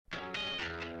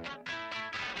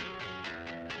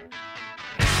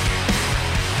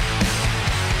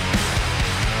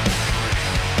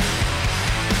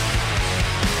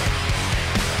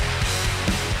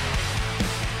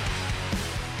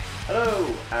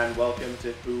and welcome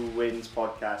to Who Wins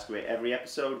podcast, where every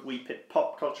episode we pit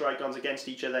pop culture icons against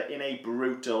each other in a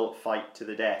brutal fight to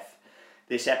the death.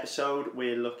 This episode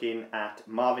we're looking at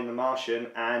Marvin the Martian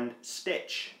and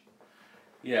Stitch.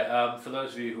 Yeah, for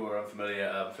those of you who are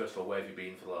unfamiliar, first of all, where have you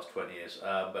been for the last 20 years?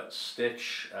 But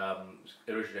Stitch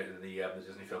originated in the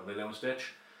Disney film Lilo and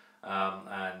Stitch,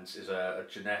 and is a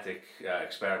genetic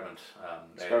experiment.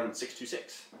 Experiment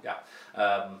 626.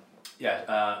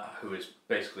 Who is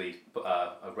basically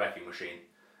a wrecking machine,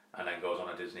 and then goes on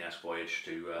a Disney-esque voyage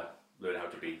to learn how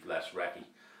to be less wrecky.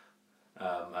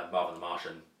 And Marvin the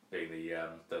Martian being the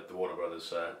Warner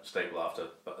Brothers staple after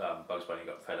Bugs Bunny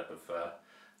got fed up of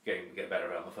get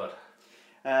better around the foot.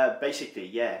 The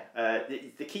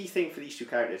key thing for these two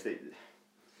characters, we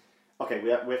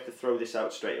have to throw this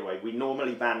out straight away. We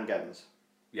normally ban guns.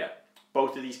 Yeah.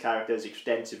 Both of these characters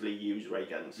extensively use ray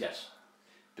guns. Yes.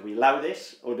 Do we allow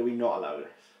this or do we not allow this?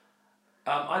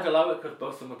 I'd allow it because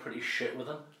both of them are pretty shit with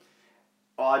them.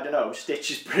 Oh, I don't know.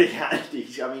 Stitch is pretty handy.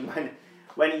 I mean,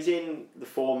 when he's in the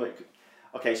form...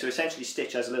 Okay, so essentially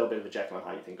Stitch has a little bit of a Jekyll and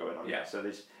Hyde thing going on. Yeah. So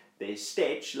there's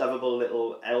Stitch, lovable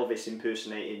little Elvis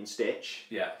impersonating Stitch.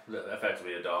 Yeah,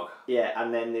 effectively a dog. Yeah,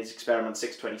 and then there's Experiment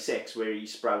 626 where he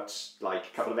sprouts like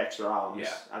a couple of extra arms.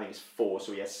 Yeah. I think it's 4,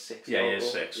 so he has 6. Yeah, he has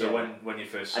 6. So when you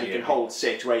first see him... And he can hold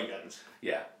 6 ray guns.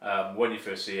 Yeah, when you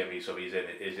first see him, he's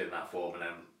in that form, and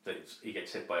then he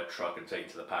gets hit by a truck and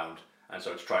taken to the pound, and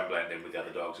so to try and blend in with the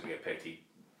other dogs and get picked, he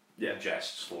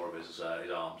ingests 4 of his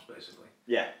arms, basically.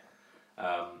 Yeah.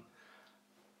 I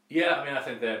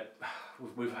think that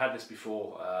we've had this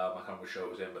before. I can't remember which show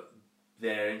it was in, but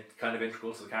they're kind of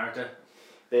integral to the character.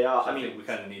 They are. So I think we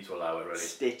kind of need to allow it, really.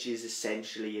 Stitch is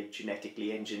essentially a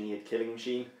genetically engineered killing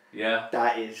machine. Yeah.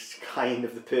 That is kind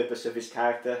of the purpose of his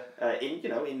character,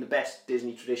 in the best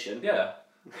Disney tradition. Yeah.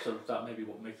 So that may be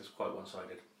what makes this quite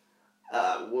one-sided.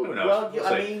 Who knows?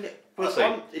 We'll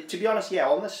see. To be honest,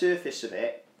 on the surface of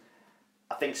it,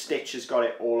 I think Stitch has got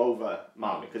it all over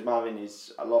Marvin, because Marvin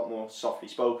is a lot more softly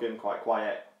spoken, quite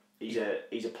quiet. He's a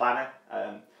planner.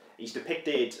 He's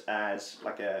depicted as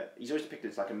he's always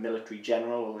depicted as like a military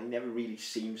general. He never really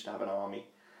seems to have an army.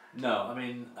 No, I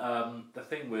mean the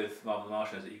thing with Marvin the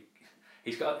Martian is that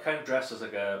he's got kind of dressed as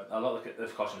like a lot of the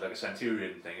costumes like a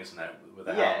centurion thing, isn't it, with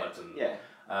a helmet and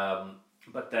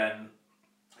but then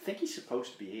I think he's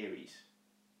supposed to be Aries.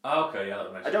 Oh, okay, yeah,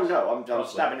 that makes sense. I don't know. I'm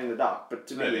stabbing in the dark, but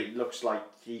to me it looks like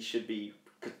he should be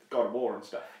God of War and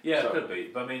stuff. Yeah, it could be,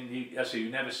 but I mean, you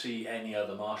never see any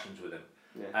other Martians with him,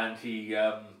 and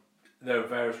there are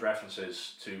various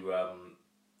references to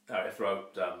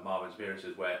throughout Marvin's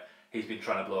appearances where he's been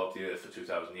trying to blow up the Earth for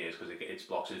 2,000 years because it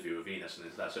blocks his view of Venus and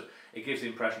that. So it gives the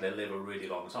impression they live a really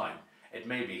long time. It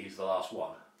may be he's the last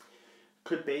one.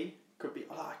 Could be.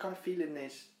 I got a feeling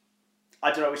there's...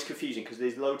 I don't know, it's confusing because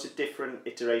there's loads of different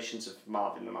iterations of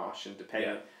Marvin the Martian,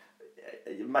 depending...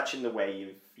 Much in the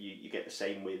way you get the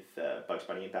same with Bugs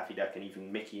Bunny and Daffy Duck and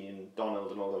even Mickey and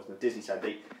Donald and all those on the Disney side.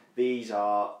 These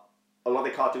are... A lot of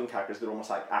the cartoon characters, they're almost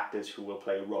like actors who will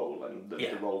play a role and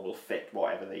the role will fit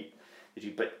whatever they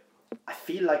do. But I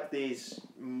feel like there's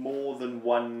more than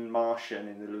one Martian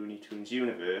in the Looney Tunes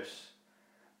universe,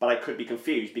 but I could be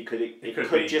confused because it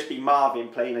could just be Marvin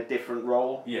playing a different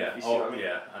role. Yeah, I mean?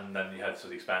 and then you had sort of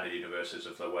the expanded universes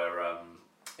of where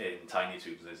in Tiny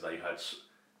Toons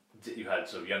you had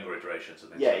sort of younger iterations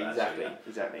and things like that. Yeah,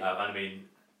 exactly. And I mean,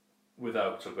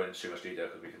 without sort of going into too much detail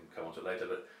because we can come on to it later,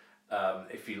 but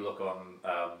if you look on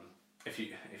if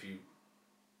you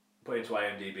put into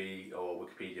IMDb or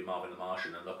Wikipedia Marvin the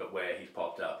Martian and look at where he's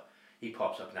popped up in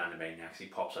Animaniacs, he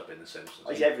pops up in The Simpsons.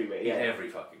 He's everywhere. He's every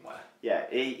fucking where. Yeah,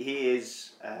 he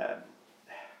is.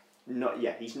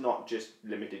 He's not just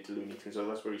limited to Looney Tunes. So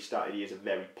that's where he started. He is a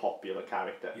very popular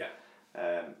character. Yeah.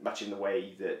 Much in the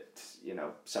way that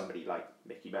somebody like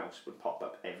Mickey Mouse would pop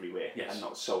up everywhere, and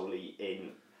not solely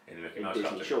in the Mickey Mouse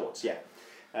Disney shorts. Yeah.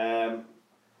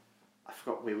 I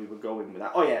forgot where we were going with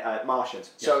that.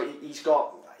 Martians. Yes. So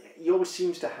he always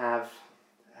seems to have,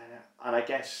 and I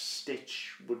guess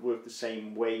Stitch would work the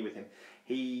same way with him.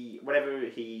 Whenever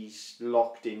he's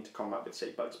locked into combat with,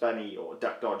 say, Bugs Bunny or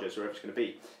Duck Dodgers, wherever it's going to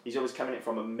be, he's always coming in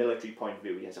from a military point of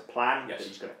view. He has a plan that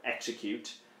he's going to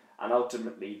execute, and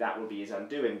ultimately that will be his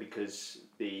undoing because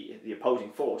the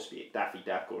opposing force, be it Daffy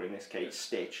Duck or in this case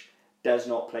Stitch, does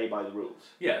not play by the rules.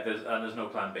 Yeah, there's no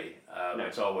plan B. No.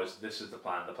 It's always, this is the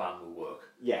plan will work.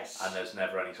 Yes. And there's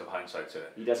never any sort of hindsight to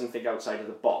it. He doesn't think outside of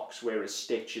the box, whereas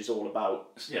Stitch is all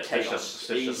about chaos.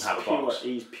 Stitch doesn't have a box.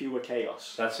 He's pure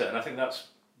chaos. That's it, and I think that's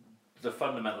the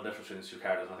fundamental difference between the two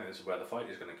characters, and I think this is where the fight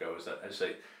is going to go, is that, as I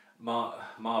say,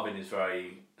 Marvin is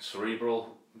very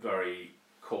cerebral, very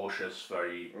cautious,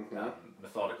 very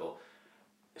methodical.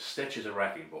 Stitch is a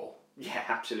wrecking ball. Yeah,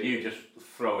 absolutely. You just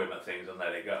throw him at things and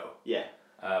let it go. Yeah.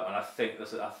 And I think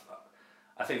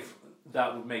I think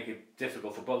that would make it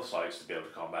difficult for both sides to be able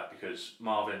to combat, because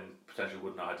Marvin potentially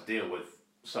wouldn't know how to deal with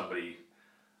somebody.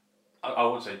 I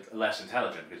wouldn't say less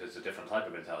intelligent, because it's a different type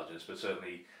of intelligence, but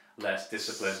certainly less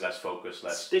disciplined, less focused,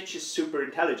 less... Stitch is super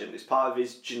intelligent. It's part of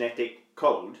his genetic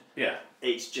code. Yeah.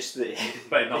 It's just that...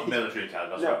 But not military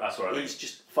intelligence, that's what I mean. He's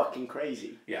just fucking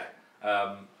crazy. Yeah.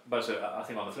 But so I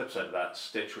think on the flip side of that,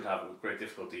 Stitch would have great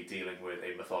difficulty dealing with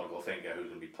a methodical thinker who's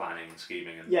going to be planning and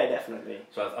scheming. And yeah, definitely.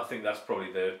 So I think that's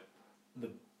probably the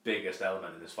biggest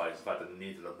element in this fight, is the fact that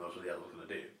neither of them knows what the other one's going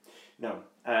to do. No.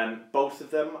 Both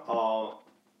of them are,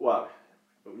 well,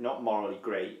 not morally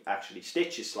grey, actually.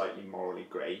 Stitch is slightly morally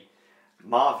grey.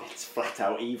 Marvin's flat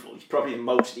out evil. He's probably the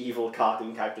most evil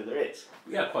cartoon character there is.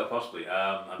 Yeah, quite possibly.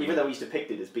 Even though he's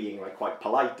depicted as being like quite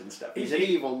polite and stuff, he's an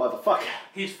evil motherfucker.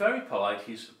 He's very polite.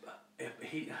 He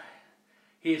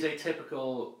is a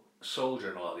typical soldier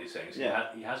in a lot of these things.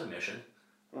 Yeah. He has a mission.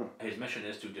 His mission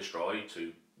is to destroy,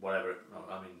 to whatever.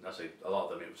 I mean, I say a lot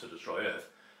of them it was to destroy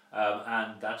Earth,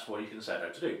 and that's what he can set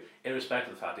out to do,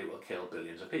 irrespective of the fact it will kill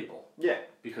billions of people. Yeah.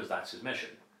 Because that's his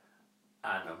mission,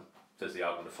 and there's the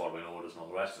argument of following orders and all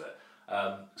the rest of it.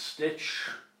 Stitch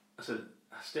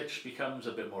becomes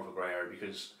a bit more of a grey area,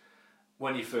 because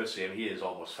when you first see him, he is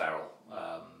almost feral.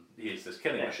 He is this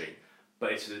killing machine,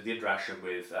 but it's the interaction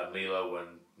with Lilo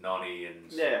and Nani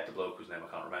and the bloke whose name I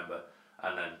can't remember,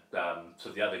 and then so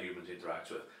the other humans he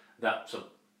interacts with, that sort of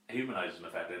humanises him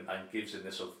effectively and gives him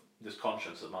this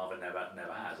conscience that Marvin never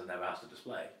has and never has to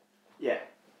display. Yeah.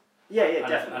 Yeah,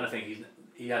 definitely. And I think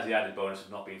he has the added bonus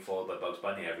of not being followed by Bugs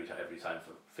Bunny every time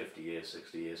for 50 years,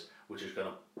 60 years, which is going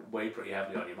to weigh pretty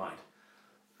heavily on your mind.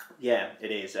 Yeah,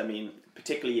 it is. I mean,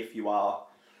 particularly if you are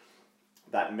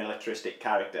that militaristic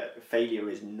character, failure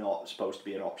is not supposed to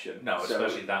be an option. No,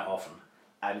 especially that often.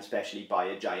 And especially by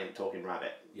a giant talking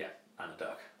rabbit. Yeah, and a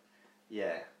duck.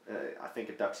 Yeah, I think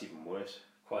a duck's even worse.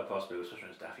 Quite possibly, especially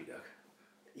when it's Daffy Duck.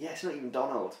 Yeah, it's not even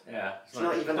Donald. Yeah. It's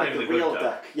not even like the real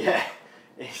duck. Yeah.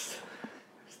 It's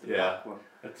the black one.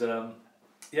 But, so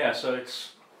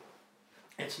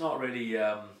it's not really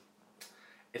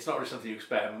something you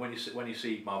expect. I mean, when you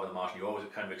see Marvin the Martian, you always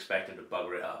kind of expect him to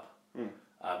bugger it up.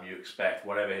 You expect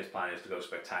whatever his plan is to go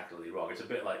spectacularly wrong. It's a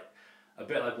bit like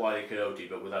Wile E. Coyote,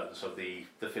 but without the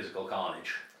physical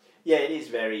carnage. Yeah, it is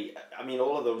very. I mean,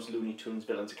 all of those Looney Tunes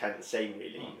villains are kind of the same,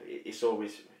 really. It's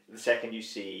always the second you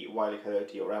see Wile E.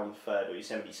 Coyote or Elm Fudd or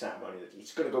Yosemite Sam,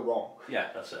 it's going to go wrong.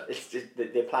 Yeah, that's it. It's just,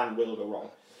 their plan will go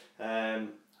wrong.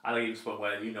 I think it's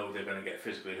where you know they're going to get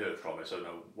physically hurt from it.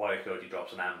 So, Wile E. Coyote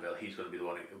drops an anvil, he's going to be the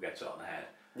one who gets it on the head.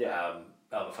 Yeah.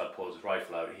 Elmer Fudd pulls his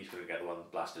rifle out, he's going to get the one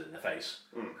blasted in the face,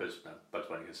 because Bugs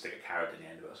Bunny can stick a carrot in the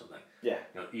end of it or something. Yeah.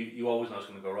 You always know it's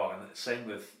going to go wrong, and same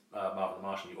with Marvin the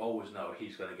Martian. You always know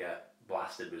he's going to get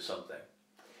blasted with something.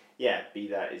 Yeah, be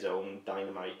that his own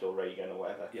dynamite or ray gun or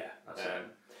whatever. Yeah, that's it.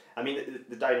 I mean,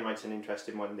 the dynamite's an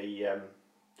interesting one. The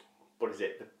what is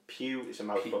it? The Pew. It's a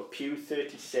mouthful. Pew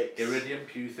 36. Iridium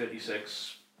Pew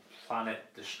 36. Planet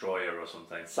Destroyer or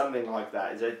something. Something like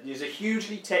that. There's a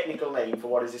hugely technical name for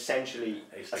what is essentially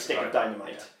a stick of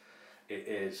dynamite. Yeah. It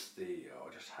is the... Oh,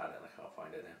 I just had it and I can't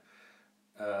find it now.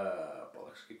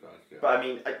 Bollocks, keep going. But I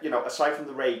mean, aside from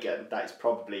the ray gun, that is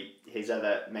probably his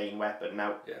other main weapon.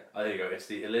 Now... Yeah, there you go. It's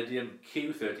the Iridium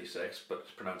Q36, but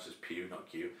it's pronounced as Pew, not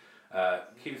Q.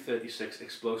 Q36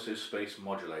 Explosive Space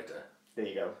Modulator. There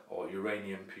you go. Or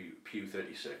Uranium Pew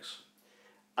 36.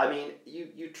 I mean,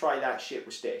 you try that shit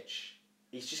with Stitch,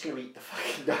 he's just going to eat the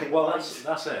fucking dynamite. Well,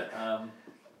 that's it. I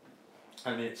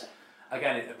mean, it's,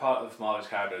 again, part of Marvin's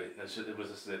character, it was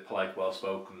this polite,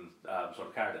 well-spoken sort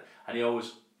of character, and he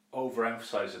always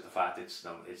overemphasises the fact it's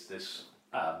this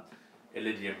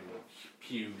Iridium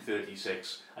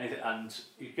Q36, and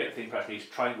you get the impression he's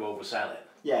trying to oversell it.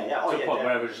 Yeah. To the point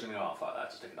where everyone's just going to go, oh, fuck that,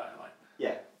 just stick a dynamite.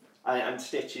 Yeah, and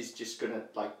Stitch is just going to,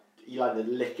 he'll either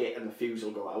lick it and the fuse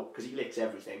will go out, because he licks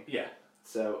everything. Yeah.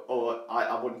 So, or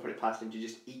I wouldn't put it past him to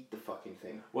just eat the fucking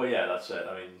thing. Well, yeah, that's it.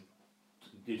 I mean,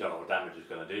 you don't know what damage it's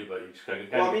going to do, but you just going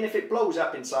to... Well, I mean, if it blows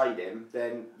up inside him,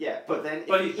 then, yeah. But then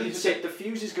if he eats it, the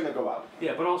fuse is going to go out.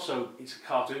 Yeah, but also, it's a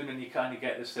cartoon, and you kind of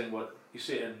get this thing, what you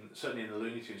see it certainly in the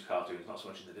Looney Tunes cartoons, not so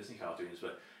much in the Disney cartoons,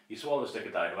 but you swallow a stick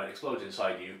of dynamite, it explodes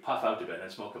inside you, puff out a bit, and then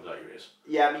smoke comes out your ears.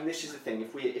 Yeah, I mean, this is the thing.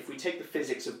 If we take the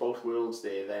physics of both worlds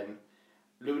there, then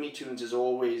Looney Tunes is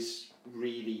always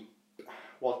really,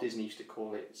 what Disney used to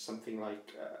call it, something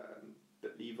like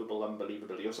believable,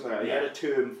 unbelievably, or something like that. They had a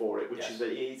term for it, which is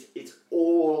that it's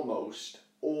almost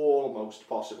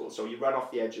possible. So you run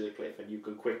off the edge of the cliff and you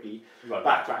can quickly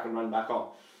backtrack and run back on.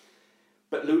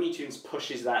 But Looney Tunes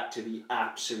pushes that to the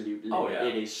absolute limit. Oh, yeah.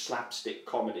 It is slapstick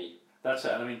comedy. That's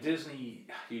it. And I mean, Disney,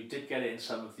 you did get it in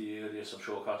some of the earliest of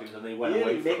short cartoons, and they went The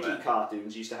away early from Mickey it.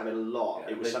 cartoons used to have it a lot.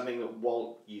 Yeah, It was something that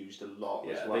Walt used a lot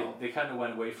as well. They kind of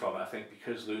went away from it, I think,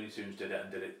 because Looney Tunes did it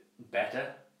and did it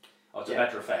better. Or to a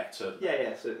better effect, certainly.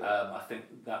 Yeah, certainly. I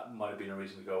think that might have been a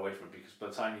reason to go away from it, because by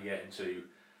the time you get into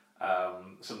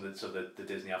some of the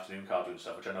Disney afternoon cartoon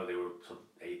stuff, which I know they were sort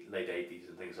of late 80s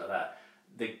and things like that,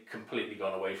 they completely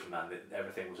gone away from that.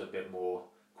 Everything was a bit more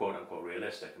quote unquote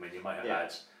realistic. I mean, you might have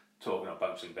had talking of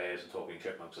bouncing bears and talking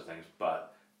chipmunks and things,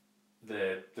 but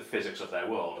the physics of their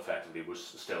world effectively was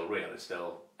still real. It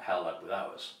still held up with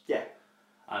ours. Yeah.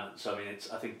 And so I mean,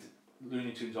 I think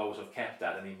Looney Tunes always have kept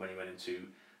that. And even when you went into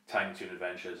Tiny Toon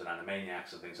Adventures and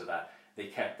Animaniacs and things like that, they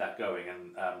kept that going.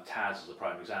 And Taz is a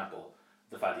prime example.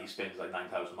 The fact that he spins like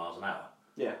 9,000 miles an hour.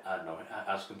 Yeah. And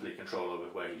has complete control over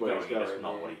where he's going. It's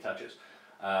not what he touches.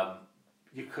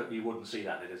 You wouldn't see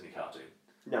that in a Disney cartoon.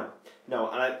 No,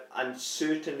 and I'm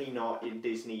certainly not in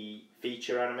Disney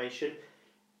feature animation.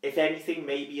 If anything,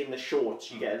 maybe in the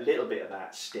shorts you get a little bit of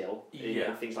that still.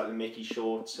 In things like the Mickey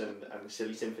shorts and the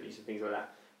Silly Symphonies and things like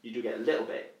that. You do get a little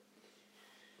bit.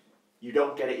 You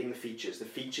don't get it in the features. The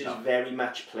features very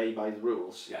much play by the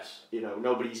rules. Yes. You know,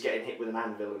 nobody's getting hit with an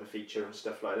anvil in a feature and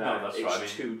stuff like that. No, that's right.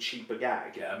 It's too cheap a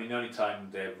gag. Yeah, I mean, the only time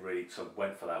they ever really sort of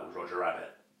went for that was Roger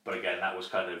Rabbit. But again, that was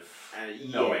kind of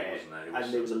knowing, wasn't it?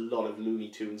 And there was a lot of Looney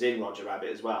Tunes in Roger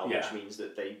Rabbit as well, which means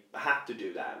that they had to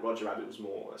do that. Roger Rabbit was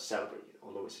more a celebration,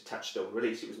 although it's a touchstone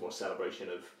release, it was more a celebration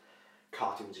of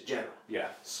cartoons in general. Yeah.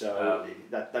 So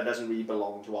that doesn't really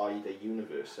belong to either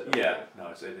universe. I don't think. No,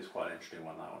 it is quite an interesting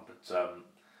one, that one.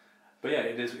 But yeah,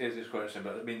 it is quite interesting.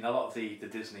 But I mean, a lot of the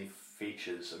Disney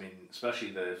features, I mean, especially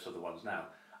the sort of ones now,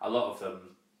 a lot of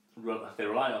them, they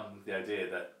rely on the idea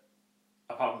that,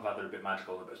 apart from the fact they're a bit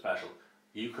magical and a bit special,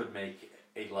 you could make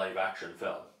a live action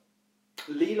film.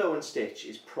 Lilo and Stitch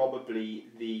is probably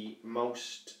the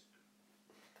most...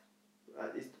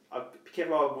 I'll be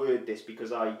careful how I word this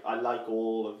because I like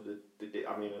all of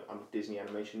I mean, I'm a Disney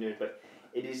animation nerd, but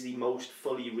it is the most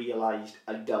fully realised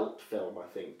adult film I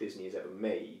think Disney has ever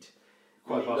made.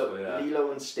 Quite possibly, yeah.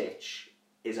 Lilo and Stitch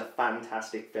is a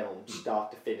fantastic film,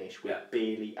 start to finish, with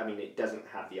barely... I mean, it doesn't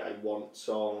have the I Want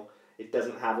song... It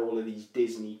doesn't have all of these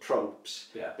Disney tropes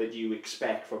that you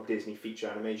expect from Disney feature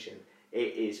animation.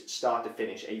 It is, start to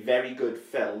finish, a very good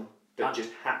film that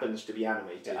just happens to be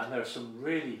animated. Yeah, and there are some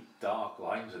really dark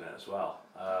lines in it as well.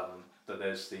 That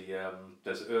there's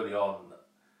early on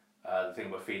the thing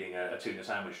about feeding a tuna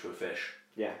sandwich to a fish.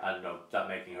 Yeah. And that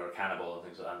making her a cannibal and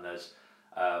things like that. And there's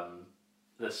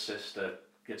the sister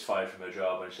gets fired from her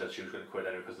job and says she was going to quit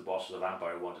anyway because the boss was a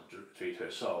vampire who wanted to eat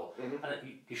her soul. Mm-hmm.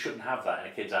 And you shouldn't have that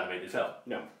in a kid's animated film.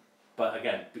 No. But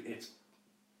again,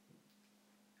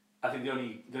 I think the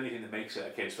only thing that makes it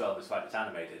a kid's film is the fact it's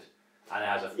animated and it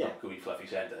has a gooey, fluffy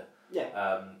centre.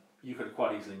 Yeah. You could have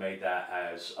quite easily made that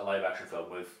as a live action film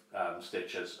with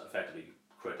Stitch as effectively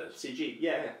critters. CG,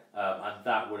 yeah. And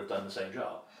that would have done the same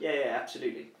job. Yeah,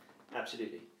 absolutely.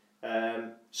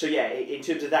 So yeah, in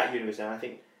terms of that universe now,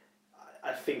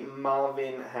 I think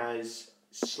Marvin has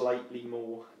slightly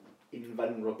more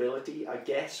invulnerability, I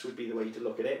guess, would be the way to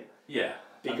look at it. Yeah.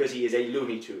 Because he is a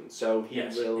Looney Tune, so he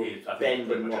will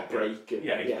bend and not break. He's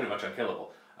pretty much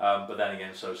unkillable. But then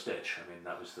again, so Stitch. I mean,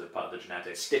 that was the part of the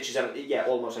genetics. Stitch is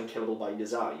almost unkillable by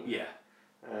design. Yeah.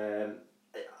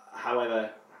 However,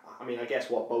 I mean, I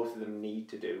guess what both of them need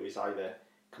to do is either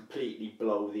completely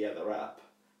blow the other up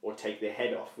or take their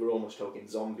head off. We're almost talking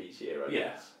zombies here, I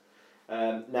guess.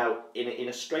 Now, in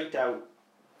a straight out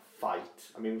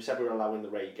fight, I mean, we said we're allowing the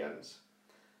ray guns,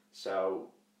 so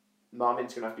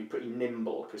Marvin's going to have to be pretty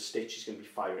nimble because Stitch is going to be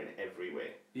firing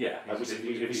everywhere. Yeah,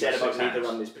 we said about neither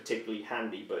one is particularly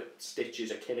handy, but Stitch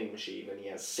is a killing machine and he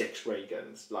has 6 ray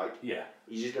guns.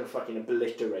 He's just going to fucking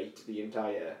obliterate the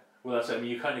entire... Well, that's it. I mean,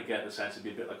 you kind of get the sense it'd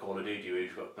be a bit like Call of Duty, where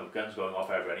you've got guns going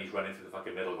off everywhere and he's running through the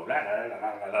fucking middle going blah, blah,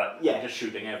 blah, blah, blah, just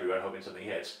shooting everywhere and hoping something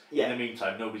hits. In the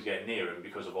meantime, nobody's getting near him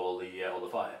because of all the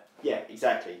fire. Yeah,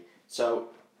 exactly. So,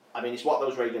 I mean, it's what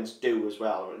those ray guns do as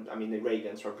well. I mean, the ray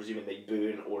guns, I'm presuming they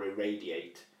burn or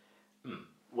irradiate,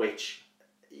 which,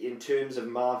 in terms of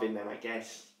Marvin, then I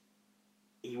guess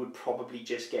he would probably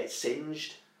just get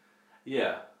singed.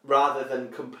 Yeah. Rather than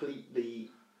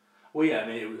completely... Well, yeah, I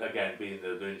mean, again, being the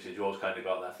Looney Tunes, you always kind of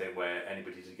got that thing where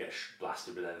anybody did get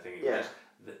blasted with anything.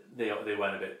 They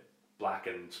went a bit black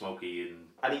and smoky.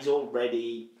 And he's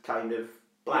already kind of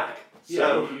black.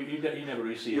 So you never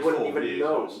really see you his wouldn't full even view.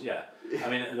 know. Yeah, I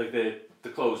mean, like the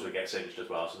clothes would get singed as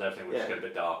well, so everything would just get a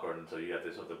bit darker until you have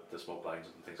the smoke lines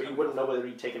and things. But you wouldn't know whether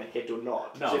he'd taken a hit or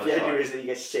not. No, so if the that's idea right. is that he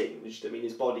gets singed, I mean,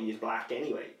 his body is black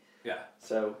anyway. Yeah.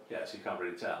 So you can't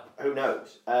really tell. Who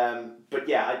knows? But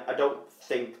yeah, I don't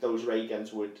think those ray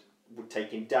guns would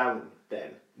take him down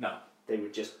then. No. They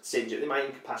would just singe it. They might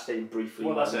incapacitate him briefly.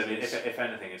 Well, that's it. I mean, if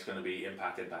anything, it's going to be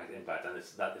impact, and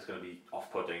it's going to be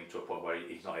off-putting to a point where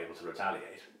he's not able to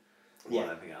retaliate more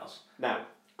than anything else. Now,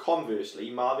 conversely,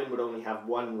 Marvin would only have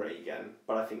one ray gun,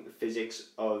 but I think the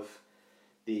physics of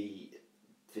the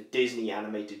Disney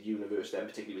animated universe then,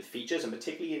 particularly with features, and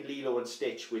particularly in Lilo and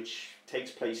Stitch, which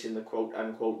takes place in the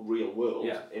quote-unquote real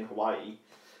world in Hawaii,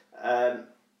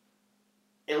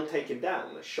 it'll take him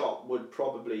down. A shot would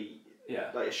probably...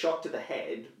 like a shot to the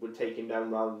head would take him down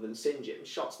rather than singe him.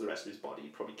 Shots to the rest of his body,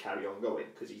 he'd probably carry on going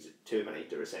because he's a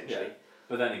Terminator essentially. Yeah.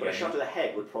 But then again, a shot to the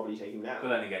head would probably take him down. But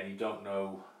then again, you don't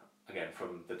know. Again,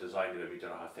 from the design of him, you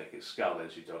don't know how thick his skull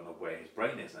is. You don't know where his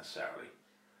brain is necessarily.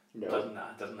 No,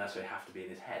 doesn't necessarily have to be in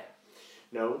his head.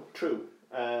 No, true.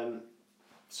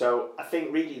 So I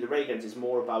think really the ray guns is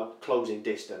more about closing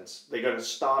distance. They're going to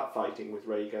start fighting with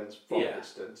ray guns from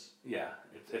distance. Yeah,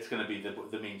 it's going to be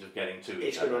the means of getting to each other.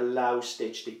 It's going to allow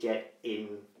Stitch to get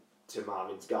in to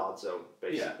Marvin's guard zone,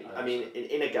 basically. I mean,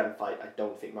 in a gunfight, I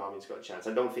don't think Marvin's got a chance.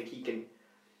 I don't think he can...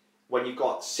 When you've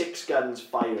got 6 guns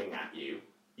firing at you,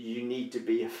 you need to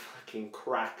be a fucking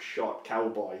crack shot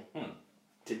cowboy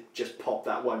to just pop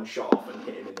that one shot off and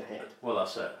hit him in the head. Well,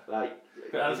 that's it. Like,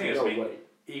 but the thing is,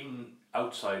 even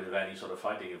outside of any sort of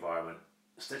fighting environment,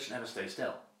 Stitch never stays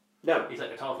still. No. He's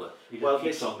like a toddler. He just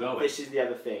keeps on going. This is the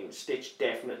other thing. Stitch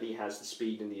definitely has the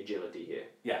speed and the agility here.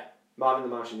 Yeah. Marvin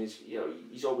the Martian is,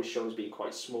 he's always shown as being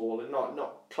quite small and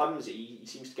not clumsy. He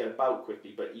seems to get about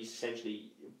quickly, but he's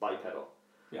essentially bipedal.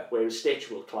 Yeah. Whereas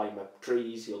Stitch will climb up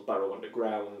trees, he'll burrow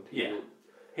underground.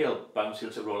 He'll bounce,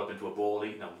 he'll roll up into a ball,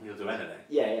 he'll do anything.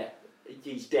 Yeah.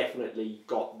 He's definitely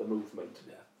got the movement.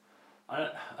 Yeah.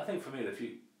 I think for me,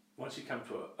 once you come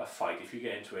to a fight, if you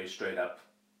get into a straight up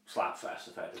slap fest,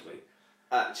 effectively.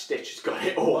 Stitch has got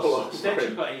it all over. Stitch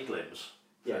has got 8 limbs,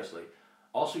 firstly.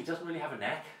 Also, he doesn't really have a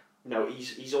neck. No,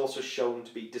 he's also shown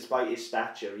to be, despite his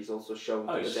stature, he's also shown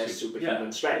to possess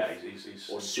superhuman strength. Yeah, he's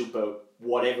or super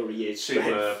whatever he is.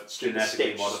 Super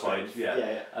genetically modified.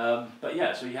 Strength.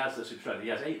 But so he has the super strength. He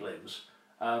has 8 limbs.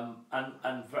 And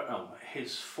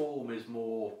his form is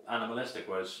more animalistic,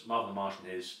 whereas Marvin the Martian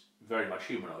is very much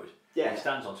humanoid. Yeah. He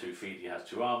stands on 2 feet, he has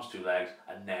 2 arms, 2 legs,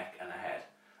 a neck and a head.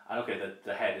 And okay,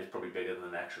 the head is probably bigger than the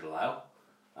neck should allow.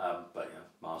 But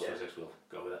Mars physics will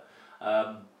go with it.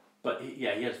 But he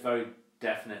has very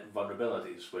definite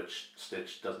vulnerabilities which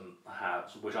Stitch doesn't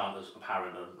have, which aren't as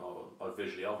apparent or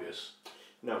visually obvious.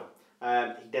 No.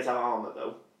 He does have armour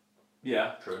though.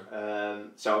 Yeah, true.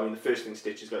 So I mean, the first thing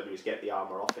Stitch has got to do is get the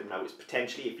armour off him. Now, it's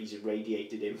potentially, if he's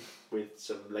irradiated him with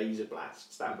some laser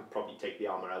blasts, that would probably take the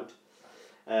armour out.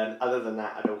 Other than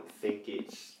that, I don't think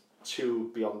it's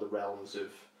too beyond the realms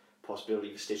of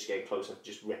possibility for Stitch getting close enough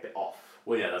to just rip it off.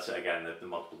 Well, yeah, that's it again. The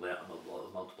multiple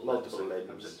limbs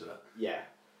comes into it. Yeah.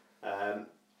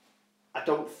 I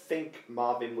don't think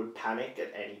Marvin would panic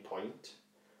at any point.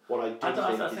 What I think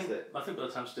by the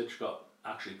time Stitch got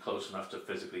actually close enough to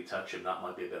physically touch him, that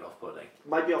might be a bit off-putting.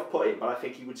 Might be off-putting, but I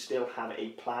think he would still have a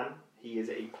plan. He is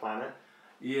a planner.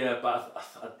 Yeah, but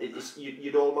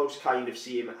you'd almost kind of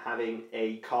see him having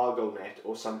a cargo net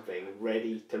or something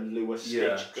ready to lure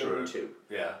Stitch into.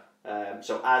 Yeah.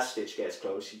 So as Stitch gets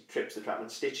close, he trips the trap, and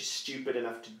Stitch is stupid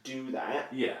enough to do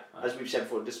that. Yeah. As we've said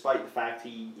before, despite the fact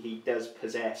he does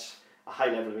possess a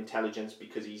high level of intelligence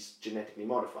because he's genetically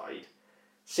modified,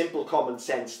 simple common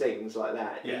sense things like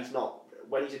that, he's not,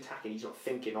 when he's attacking, he's not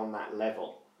thinking on that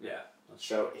level. Yeah.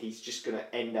 So he's just going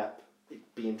to end up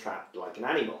being trapped like an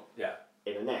animal. Yeah.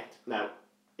 In a net. Now,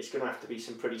 it's going to have to be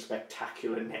some pretty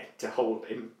spectacular net to hold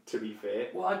him, to be fair.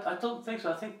 Well, I don't think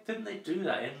so. I think, didn't they do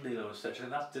that in Lilo and Stitch? I think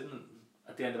that didn't,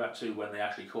 at the end of Act 2, when they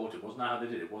actually caught him, wasn't that how they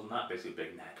did it? Wasn't that basically a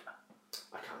big net?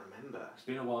 I can't remember. It's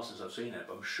been a while since I've seen it,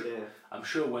 but I'm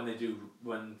sure when the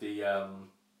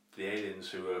aliens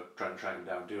who are trying to track him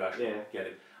down do actually get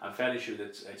him, I'm fairly sure that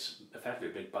it's effectively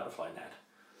a big butterfly net.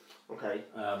 Okay.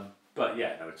 But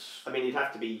yeah, no, it's... I mean, it'd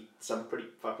have to be some pretty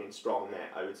fucking strong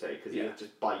net, I would say, because you'd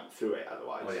just bite through it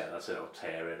otherwise. Well, yeah, that's it, or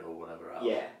tear it, or whatever else.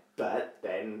 Yeah, but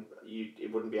then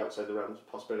it wouldn't be outside the realms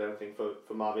of possibility, I don't think,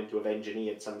 for Marvin to have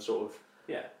engineered some sort of,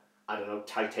 I don't know,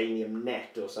 titanium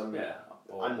net or some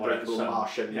unbreakable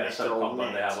Martian net. Yeah, some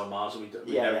compound they have on Mars that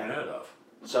we never heard of.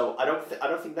 So I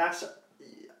don't think that's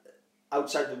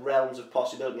outside the realms of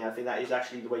possibility. I think that is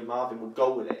actually the way Marvin would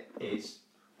go with it, is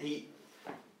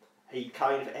he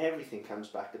kind of, everything comes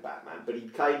back to Batman, but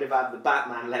he'd kind of have the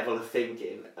Batman level of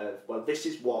thinking of, well, this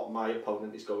is what my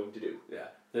opponent is going to do. Yeah,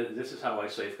 this is how I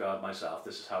safeguard myself,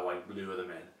 this is how I lure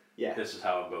them in, yeah. This is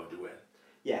how I'm going to win.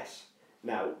 Yes.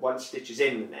 Now, once Stitch is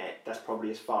in the net, that's probably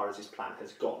as far as his plan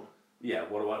has gone. Yeah,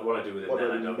 what I do with him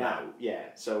then, I don't know. Yeah,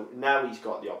 so now he's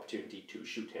got the opportunity to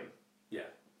shoot him. Yeah.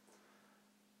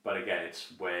 But again,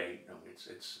 it's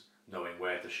it's knowing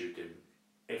where to shoot him,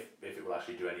 if it will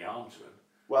actually do any harm to him.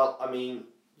 Well, I mean,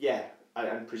 yeah,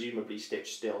 and presumably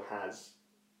Stitch still has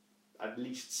at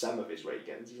least some of his ray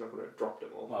guns. He's not going to have dropped them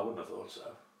all. Well, I wouldn't have thought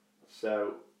so.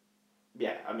 So,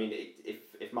 yeah, I mean,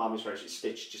 if Marvin's right,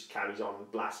 Stitch just carries on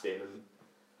blasting,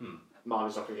 and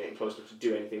Marvin's not going to get close enough to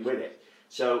do anything with it.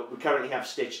 So we currently have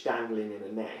Stitch dangling in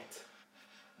a net.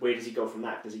 Where does he go from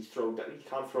that? Does he throw? He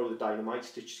can't throw the dynamite.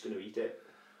 Stitch is going to eat it.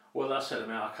 Well, that's it. I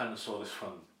mean, I kind of saw this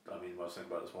one. I mean, what I was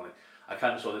thinking about this morning. I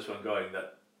kind of saw this one going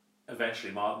that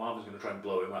eventually Marvin's going to try and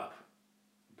blow him up,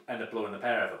 end up blowing the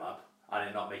pair of them up, and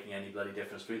it not making any bloody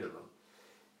difference to either of them.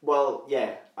 Well,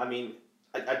 yeah. I mean,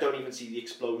 I don't even see the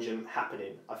explosion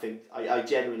happening. I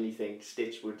genuinely think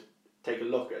Stitch would take a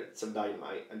look at some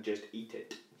dynamite and just eat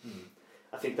it.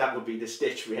 I think that would be the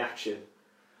Stitch reaction.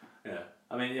 Yeah,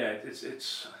 I mean, yeah,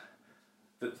 it's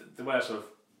the way I sort of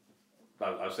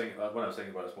I was thinking when I was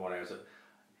thinking about this morning is that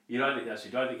you'd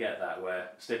either get that where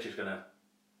Stitch is gonna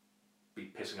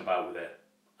be pissing about with it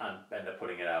and end up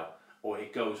putting it out, or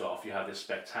it goes off. You have this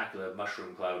spectacular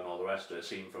mushroom cloud and all the rest of it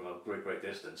seen from a great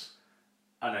distance,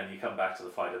 and then you come back to the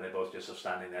fight and they're both just sort of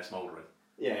standing there smouldering.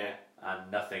 Yeah. And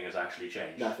nothing has actually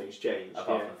changed. Nothing's changed.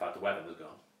 Apart from the fact the weapon is gone.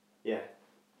 Yeah.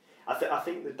 I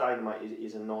think the dynamite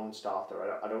is a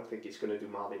non-starter. I don't think it's going to do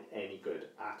Marvin any good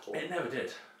at all. It never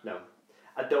did. No.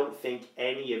 I don't think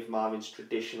any of Marvin's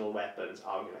traditional weapons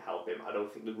are going to help him. I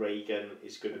don't think the ray gun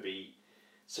is going to be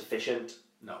sufficient.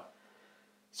 No.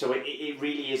 So it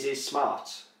really is his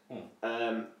smarts.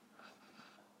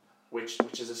 Which,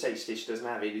 as I say, Stitch doesn't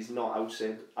have. It is not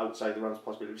outside the realms of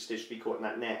possibility of Stitch to be caught in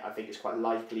that net. I think it's quite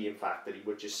likely, in fact, that he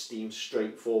would just steam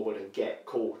straight forward and get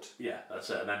caught. Yeah, that's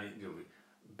it. And then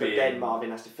but then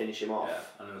Marvin has to finish him off.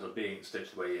 Yeah, and as a being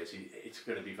Stitch the way he is, it's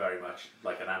going to be very much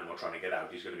like an animal trying to get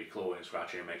out. He's going to be clawing,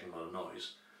 scratching, and making a lot of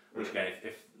noise. Which again,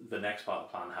 if the next part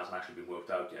of the plan hasn't actually been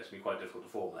worked out yet, it's going to be quite difficult to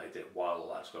formulate it while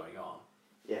all that's going on.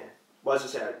 Yeah. Well, as I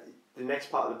said, the next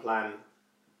part of the plan,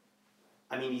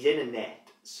 I mean, he's in a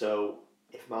net, so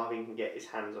if Marvin can get his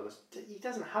hands on he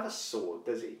doesn't have a sword,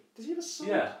 does he? Does he have a sword?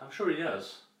 Yeah, I'm sure he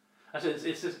does.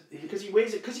 It's just because he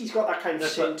wears it, because he's got that kind of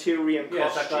Centurion costume. Yeah,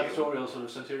 it's that gladiatorial sort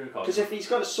of Centurion costume. Because if he's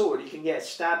got a sword, he can get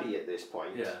stabby at this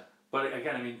point. Yeah, but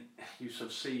again, I mean, you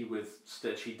sort of see with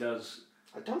Stitch, he does.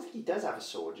 I don't think he does have a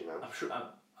sword, you know. I'm sure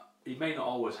he may not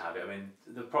always have it. I mean,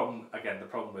 the problem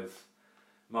with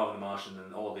Marvin the Martian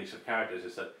and all these sort of characters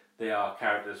is that they are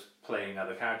characters playing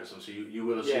other characters, and so you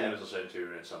will have seen him as a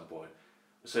Centurion at some point.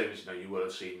 The same as you will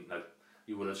have seen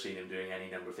him doing any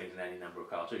number of things in any number of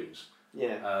cartoons.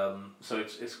 Yeah. So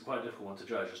it's quite a difficult one to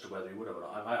judge as to whether he would have or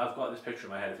not. I've got this picture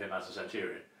in my head of him as a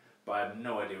Centurion, but I have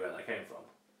no idea where that came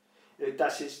from.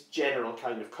 That's his general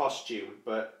kind of costume,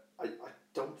 but I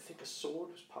don't think a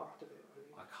sword was part of it. Really.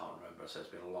 I can't remember. So it's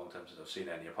been a long time since I've seen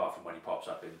any, apart from when he pops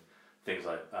up in things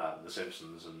like The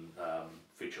Simpsons and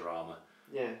Futurama.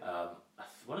 Yeah. I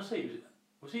want to say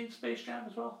was he in Space Jam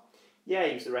as well? Yeah,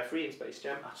 he was the referee in Space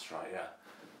Jam. That's right. Yeah.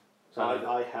 So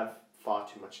I have far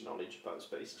too much knowledge about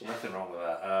Space Jam. Nothing wrong with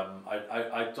that.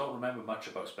 I don't remember much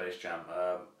about Space Jam.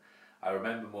 I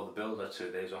remember more the build-up to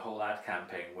it. There's a whole ad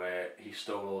campaign where he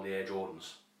stole all the Air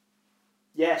Jordans.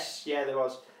 Yes, yeah, there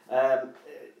was. I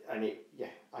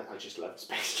just loved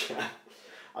Space Jam.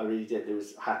 I really did. There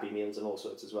was Happy Meals and all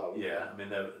sorts as well. Yeah, I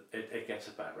mean, it gets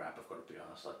a bad rap, I've got to be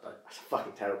honest. It's a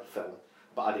fucking terrible film,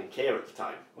 but I didn't care at the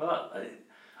time. Well,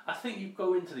 I think you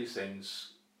go into these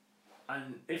things,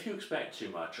 and if you expect too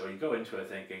much, or you go into it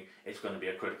thinking it's going to be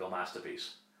a critical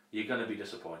masterpiece, you're going to be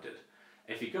disappointed.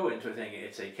 If you go into it thinking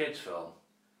it's a kids' film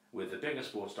with the biggest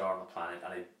sports star on the planet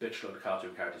and a bitch load of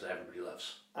cartoon characters that everybody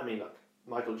loves. I mean, look,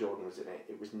 Michael Jordan was in it.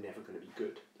 It was never going to be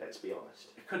good, let's be honest.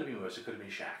 It could have been worse. It could have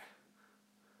been Shaq.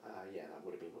 Yeah, that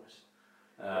would have been worse.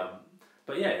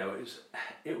 But yeah,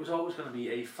 it was always going to be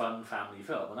a fun family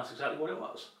film, and that's exactly what it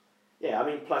was. Yeah, I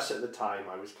mean, plus at the time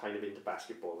I was kind of into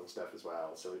basketball and stuff as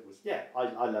well, so it was,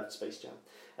 I loved Space Jam.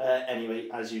 Anyway,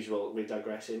 as usual, we're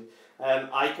digressing.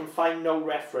 I can find no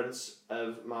reference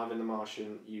of Marvin the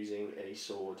Martian using a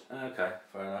sword. Okay,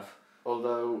 fair enough.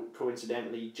 Although,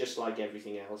 coincidentally, just like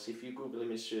everything else, if you Google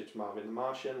image search Marvin the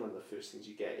Martian, one of the first things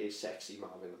you get is sexy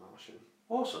Marvin the Martian.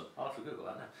 Awesome. I'll have to Google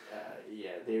that now.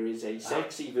 Yeah, there is a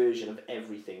sexy version of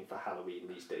everything for Halloween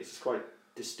these days. It's quite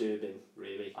disturbing,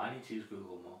 really. I need to use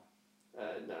Google more.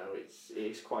 No,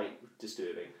 it's quite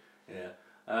disturbing. Yeah.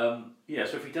 Yeah,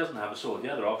 so if he doesn't have a sword,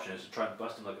 the other option is to try and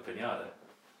bust him like a pinata.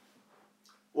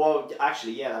 Well,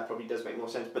 actually, yeah, that probably does make more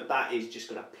sense, but that is just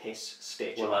going to piss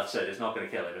Stitch Well, off. that's it. It's not going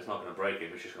to kill him. It's not going to break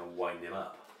him. It's just going to wind him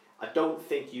up. I don't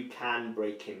think you can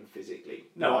break him physically.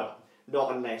 No.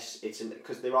 Not unless it's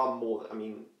because there are more. I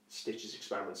mean, Stitch's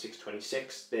experiment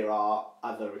 626. There are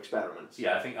other experiments.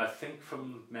 Yeah, I think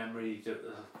from memory,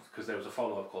 because there was a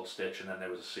follow-up called Stitch, and then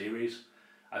there was a series.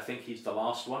 I think he's the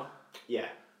last one. Yeah.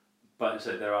 But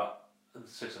so there are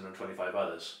 625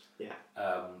 others. Yeah.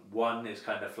 One is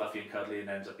kind of fluffy and cuddly and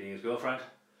ends up being his girlfriend.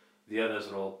 The others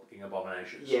are all fucking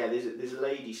abominations. Yeah, there's a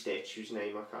lady Stitch whose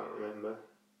name I can't remember,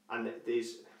 and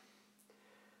there's.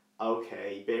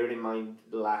 Okay, bearing in mind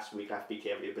last week I have to be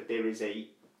careful here, but there is a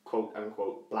quote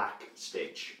unquote black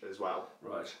Stitch as well.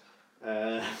 Right.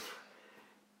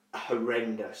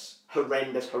 Horrendous.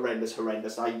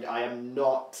 I am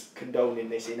not condoning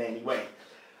this in any way,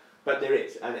 but there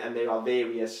is, and there are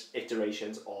various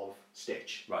iterations of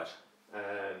Stitch. Right.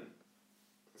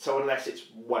 So unless it's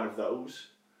one of those,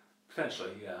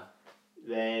 potentially, yeah.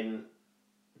 Then,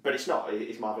 but it's not.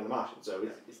 It's Marvin the Martian, so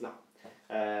it's not.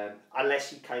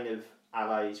 Unless he kind of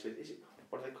allies with,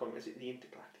 what do they call it? Is it the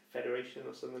Intergalactic Federation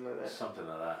or something like that? Something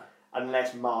like that.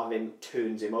 Unless Marvin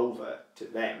turns him over to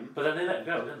them. But then they let him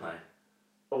go, didn't they?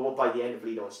 Oh, well, by the end of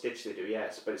Lilo and Stitch they do,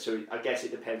 yes. But so I guess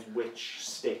it depends which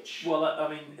Stitch. Well, I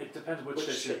mean, it depends which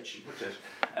Stitch.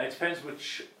 It depends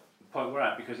which point we're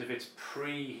at, because if it's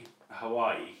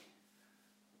pre-Hawaii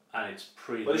and it's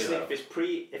pre-Lilo... Well, listen, if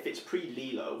it's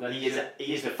pre-Lilo, then he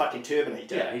is the fucking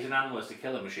Terminator. Yeah, he's an animalistic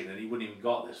killer machine, and he wouldn't even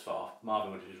got this far.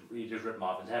 Marvin would just rip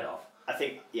Marvin's head off. I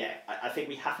think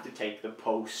we have to take the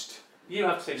post... You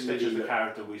have to take Stitch as the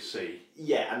character we see.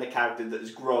 Yeah, and the character that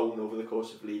has grown over the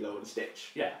course of Lilo and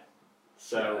Stitch. Yeah.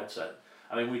 So yeah, that's it.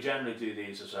 I mean, we generally do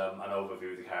these as an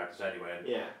overview of the characters anyway. And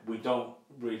yeah. We don't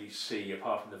really see,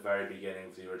 apart from the very beginning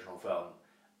of the original film,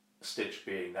 Stitch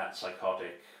being that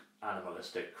psychotic,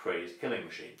 animalistic, crazed killing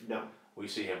machine. No. We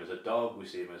see him as a dog, we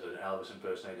see him as an Elvis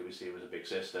impersonator, we see him as a big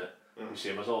sister, we see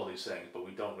him as all these things, but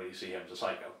we don't really see him as a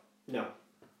psycho. No.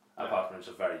 Apart from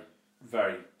some very,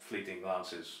 very fleeting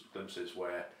glimpses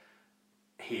where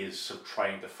he is sort of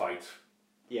trying to fight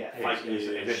his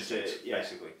instincts,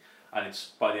 basically. And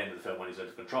it's by the end of the film when he's able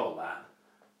to control that,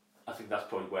 I think that's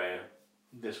probably where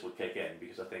this would kick in,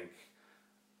 because I think,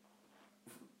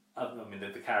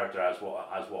 the character as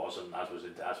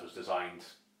was designed,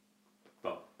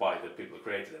 well, by the people who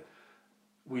created him,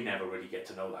 we never really get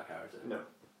to know that character. No.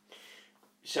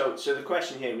 So the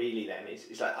question here really then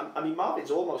is like, I mean, Marvin's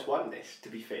almost won this, to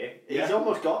be fair. Yeah. He's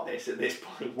almost got this at this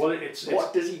point. Well,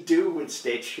 what does he do with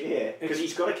Stitch here? Because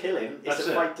he's got to kill him. It's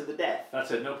a fight to the death. That's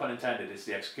it, no pun intended. It's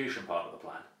the execution part of the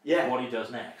plan. Yeah. It's what he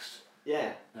does next.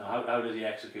 Yeah. Now, how does he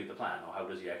execute the plan, or how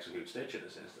does he execute Stitch in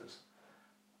this instance?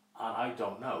 And I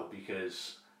don't know,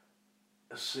 because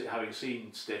having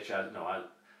seen Stitch,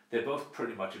 they're both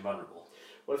pretty much invulnerable.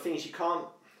 Well, the thing is, you can't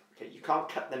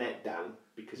cut the net down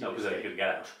because then he can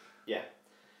get out. Yeah.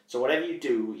 So whatever you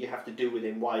do, you have to do with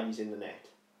him while he's in the net.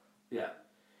 Yeah.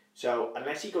 So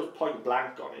unless he goes point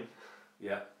blank on him.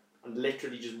 Yeah. And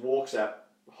literally just walks up,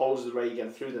 holds the ray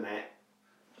gun through the net.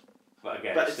 But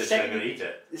again, Stitch is going to eat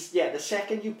it. Yeah, the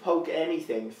second you poke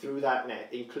anything through that net,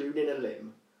 including a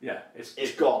limb. Yeah, it's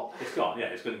gone. It's gone. Yeah,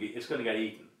 it's going to get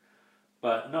eaten.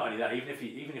 But not only that, even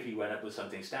if he went up with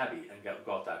something stabby and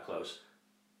got that close,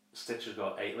 Stitch has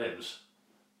got 8 limbs,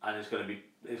 and it's going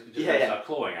to start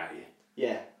clawing at you.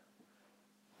 Yeah.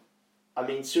 I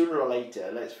mean, sooner or later,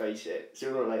 let's face it,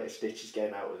 Stitch is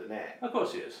getting out of the net. Of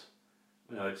course he is.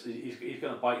 He's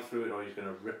going to bite through it, or he's going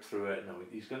to rip through it. No,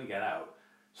 he's going to get out.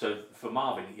 So for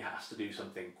Marvin, he has to do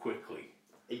something quickly.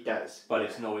 He does. But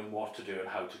it's knowing what to do and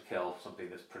how to kill something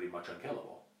that's pretty much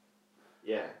unkillable.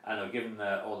 Yeah. I know, given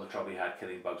all the trouble he had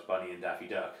killing Bugs Bunny and Daffy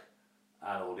Duck,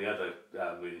 and all the other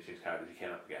Looney Tunes characters he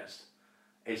came up against,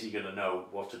 is he going to know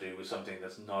what to do with something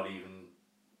that's not even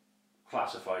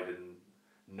classified and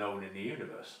known in the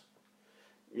universe?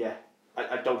 Yeah,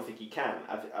 I don't think he can.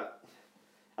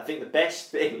 I think the best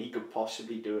thing he could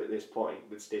possibly do at this point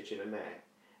with Stitch in a net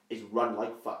is run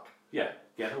like fuck. Yeah,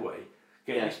 get away,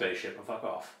 get in your spaceship and fuck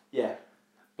off. Yeah.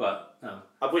 But, no.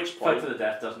 At which point... Fight to the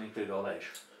death doesn't include old age.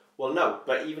 Well, no,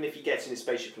 but even if he gets in his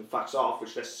spaceship and fucks off,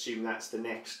 which let's assume that's the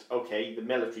next, the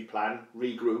military plan,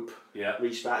 regroup,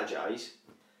 re-strategize.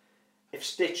 If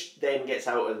Stitch then gets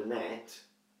out of the net,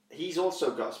 he's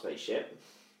also got a spaceship,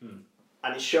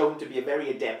 and is shown to be a very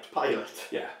adept pilot.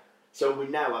 Yeah. So we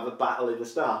now have a battle in the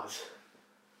stars.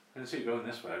 I can see it going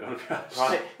this way, I've got to be honest.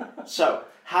 Right. So,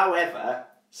 however,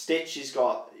 Stitch has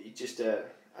got just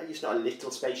it's not a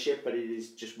little spaceship, but it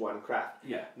is just one craft.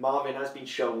 Yeah. Marvin has been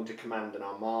shown to command an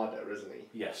armada, hasn't he?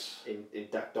 Yes. In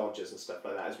Duck Dodgers and stuff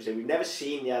like that. As we say, we've never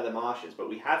seen the other Martians, but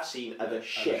we have seen other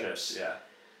ships. Yeah.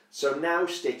 So now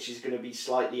Stitch is going to be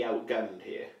slightly outgunned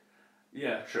here.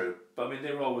 Yeah, true. But I mean,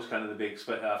 they were always kind of the big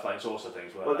flying saucer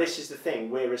things, weren't Well, they? this is the thing.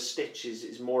 Whereas Stitch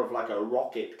is more of like a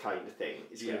rocket kind of thing.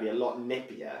 It's going to be a lot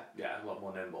nippier. Yeah, a lot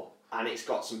more nimble. And it's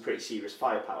got some pretty serious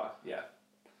firepower. Yeah.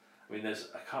 I mean, I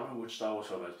can't remember which Star Wars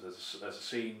film it is, but there's a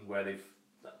scene where I think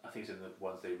it's in the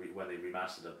ones when they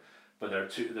remastered them, but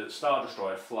the Star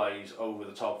Destroyer flies over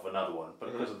the top of another one,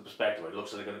 but because of the perspective, it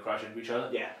looks like they're going to crash into each other.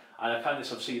 Yeah. And I kind of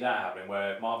sort of see that happening,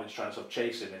 where Marvin's trying to sort of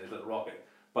chase him in his little rocket,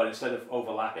 but instead of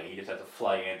overlapping, he just had to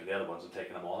fly into the other ones and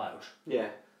taking them all out. Yeah.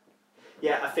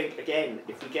 Yeah, I think, again,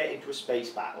 if we get into a space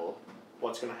battle,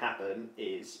 what's going to happen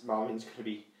is Marvin's going to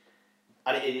be...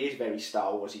 And it is very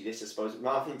Star Warsy, this I suppose.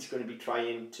 Marvin's going to be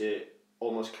trying to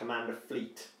almost command a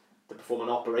fleet to perform an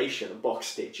operation and box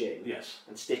Stitch in. Yes.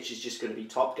 And Stitch is just going to be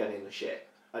Top Gunning the ship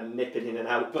and nipping in and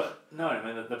out. But no, I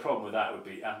mean the problem with that would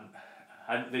be,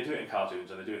 and they do it in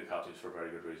cartoons, and they do it in cartoons for a very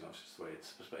good reason. It's just the way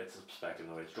it's the perspective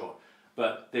and the way it's drawn.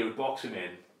 But they would box him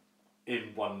in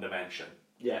one dimension.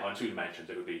 Yeah. Or in 2 dimensions,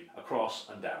 it would be across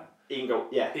and down. He can go,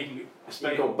 yeah. He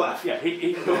can go buff. Yeah, he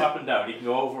can go up and down. He can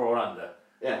go over or under.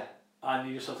 Yeah. And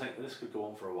you just sort of think, this could go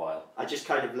on for a while. I just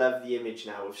kind of love the image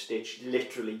now of Stitch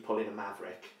literally pulling a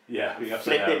Maverick. Yeah,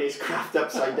 flipping his craft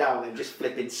upside down and just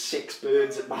flipping 6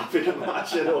 birds at Marvin the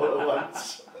Martian all at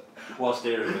once. While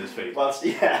steering with his feet.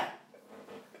 Yeah.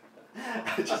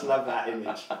 I just love that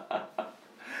image.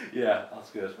 Yeah,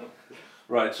 that's good.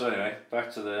 Right, so anyway,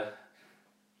 back to the...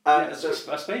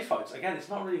 space fights. Again, it's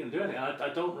not really going to do anything.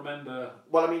 I don't remember...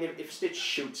 Well, I mean, if Stitch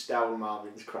shoots down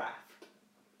Marvin's craft,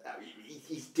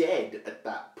 he's dead at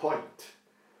that point.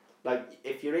 Like,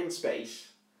 if you're in space,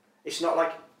 it's not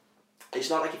like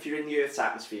if you're in the Earth's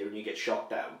atmosphere and you get shot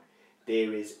down.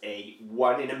 There is a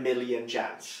 1 in a million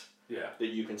chance that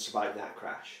you can survive that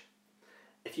crash.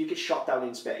 If you get shot down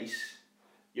in space,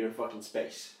 you're in fucking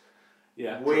space.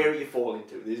 Yeah. Where are you falling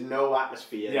to? There's no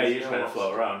atmosphere. Yeah, you're just going to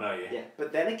float around, no, Yeah,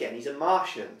 but then again, he's a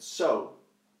Martian, so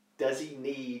does he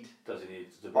need to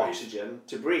breathe? Oxygen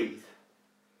to breathe?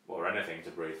 Or anything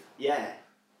to breathe. Yeah.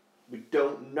 We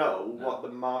don't know what the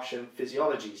Martian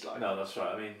physiology's like. No, that's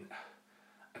right. I mean,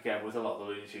 again, with a lot of the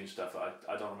Looney Tunes stuff,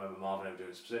 I don't remember Marvin ever doing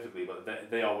it specifically, but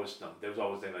they always, there was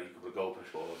always thing like you could put a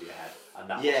goldfish ball over your head, and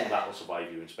that will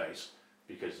survive you in space,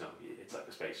 because it's like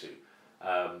a spacesuit.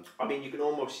 I mean, you can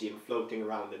almost see him floating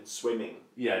around and swimming.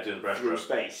 Yeah, doing the breaststroke. Through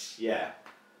space, yeah.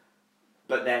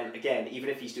 But then, again, even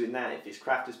if he's doing that, if his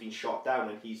craft has been shot down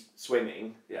and he's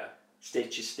swimming,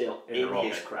 Stitch is still in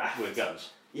his craft. With guns.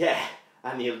 Yeah,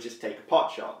 and he'll just take a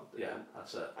pot shot. Yeah,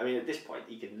 that's it. I mean, at this point,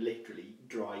 he can literally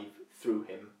drive through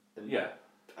him and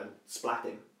splat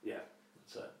him. Yeah,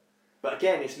 that's it. But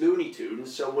again, it's Looney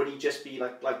Tunes, so would he just be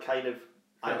like kind of...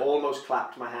 I almost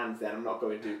clapped my hands then, I'm not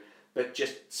going to... But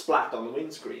just splat on the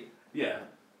windscreen. Yeah.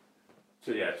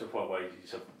 So to the point where you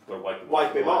sort of got to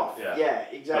wipe him off. Yeah.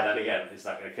 Exactly. But then again, it's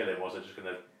not going to kill him, was it just going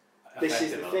to affect This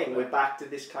is him the thing, we're back to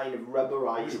this kind of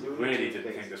rubberized... We really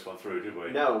didn't think this one through, did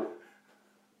we? No.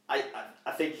 I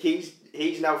think he's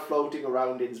now floating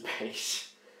around in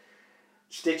space.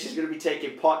 Stitch is going to be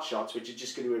taking pot shots, which are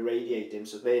just going to irradiate him,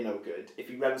 so they're no good. If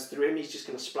he runs through him, he's just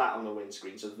going to splat on the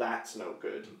windscreen, so that's no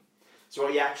good. So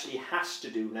what he actually has to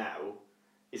do now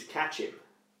is catch him.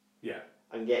 Yeah.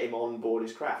 And get him on board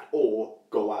his craft, or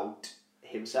go out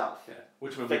himself. Yeah.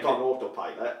 Which we on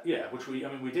autopilot. Yeah, which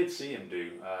we did see him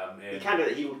do.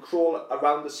 He would crawl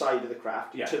around the side of the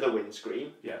craft to the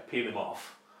windscreen. Yeah, peel him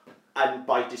off. And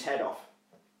bite his head off.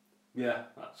 Yeah,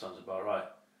 that sounds about right.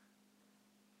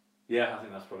 Yeah, I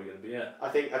think that's probably going to be it. I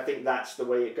think that's the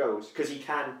way it goes, because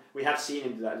we have seen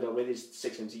him do that. With his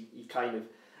 6 inch,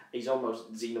 he's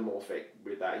almost xenomorphic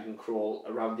with that. He can crawl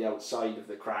around the outside of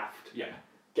the craft. Yeah.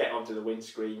 Get onto the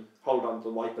windscreen, hold on to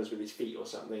the wipers with his feet or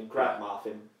something, grab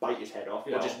Marvin, bite his head off,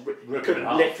 or just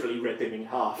literally rip him in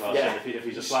half. Well, so if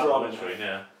he's a flat on the windscreen,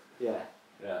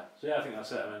 Yeah. So I think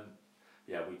that's it. I mean,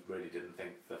 we really didn't think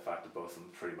the fact that both of them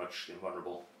are pretty much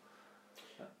invulnerable.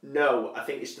 No, I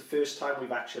think it's the first time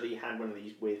we've actually had one of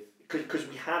these with... Because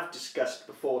we have discussed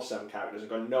before some characters and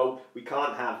gone, no, we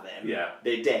can't have them. Yeah.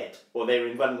 They're dead, or they're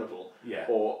invulnerable. Yeah.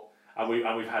 And we've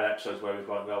had episodes where we've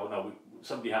gone, well, no,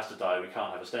 somebody has to die, we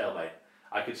can't have a stalemate.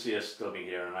 I could see us still being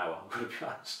here in an hour, I'm going to be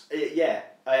honest.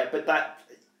 But that,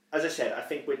 as I said, I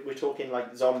think we're talking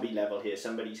like zombie level here.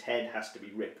 Somebody's head has to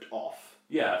be ripped off.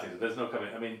 Yeah, I think there's no coming...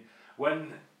 I mean,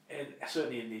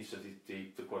 certainly in these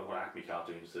the quote-unquote Acme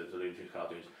cartoons, the Looney Tunes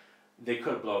cartoons, they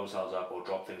could blow themselves up or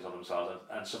drop things on themselves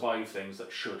and survive things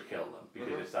that should kill them,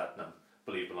 because it's that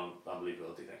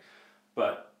unbelievability thing.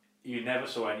 But you never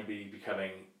saw anybody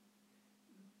becoming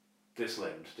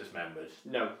dislimbed, dismembered.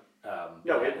 No.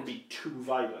 No, it would be too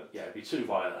violent. Yeah, it'd be too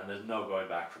violent, and there's no going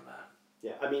back from that.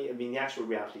 Yeah, I mean, the actual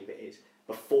reality of it is,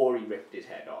 before he ripped his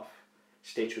head off,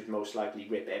 Stitch would most likely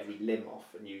rip every limb off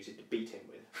and use it to beat him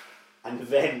with, and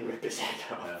then rip his head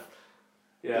off.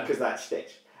 Yeah. Because that's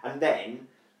Stitch. And then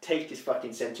take his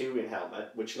fucking Centurion helmet,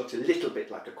 which looks a little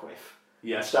bit like a quiff,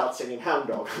 and start singing Hound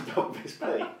Dog on top of his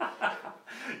belly.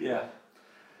 Yeah.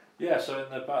 Yeah, so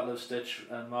in the Battle of Stitch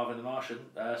and Marvin the Martian,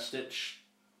 Stitch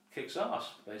kicks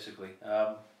ass, basically.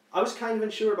 I was kind of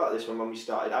unsure about this one when we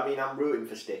started. I mean, I'm rooting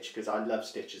for Stitch because I love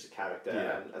Stitch as a character,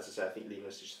 and as I said, I think Lilo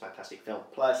and Stitch is a fantastic film.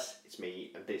 Plus, it's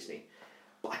me and Disney.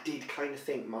 But I did kind of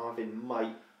think Marvin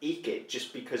might eke it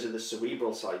just because of the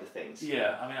cerebral side of things.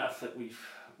 Yeah, I mean, I think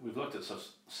we've looked at such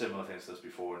similar things to this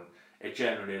before, and it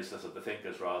generally is the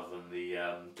thinkers rather than the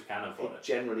cannon fodder. It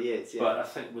generally is, yeah. But I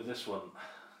think with this one,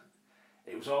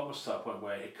 it was almost to a point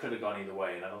where it could have gone either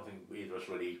way, and I don't think either of us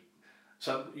really.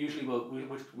 Usually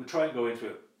we try and go into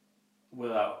it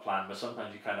without a plan, but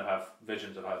sometimes you kind of have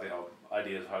visions of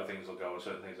ideas of how things will go and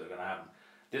certain things that are going to happen.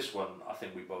 This one, I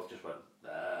think we both just went.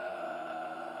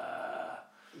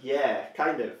 Yeah,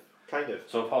 kind of.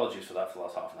 So apologies for that for the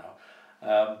last half an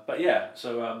hour. But yeah,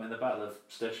 so in the Battle of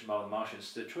Stitch and Marvin the Martian,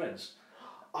 Stitch wins.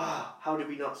 How did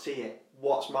we not see it?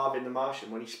 What's Marvin the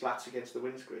Martian when he splats against the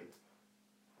windscreen?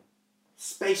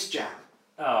 Space Jam.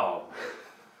 Oh.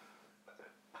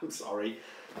 I'm sorry.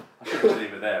 I should just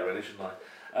leave it there, really, shouldn't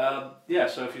I? Yeah,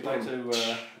 so if you'd like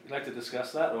to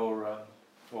discuss that or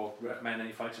recommend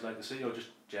any fights you'd like to see, or just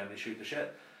generally shoot the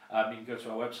shit, you can go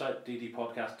to our website,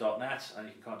 ddpodcast.net, and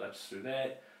you can contact us through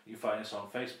there. You can find us on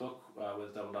Facebook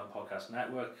with Double Down Podcast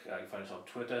Network. You can find us on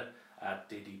Twitter at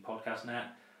ddpodcastnet.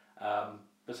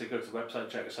 But so go to the website,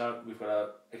 check us out. We've got an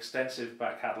extensive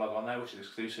back catalogue on there, which is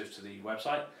exclusive to the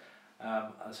website,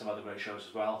 and some other great shows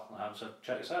as well. So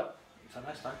check us out. Until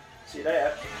next time. See you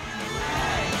later.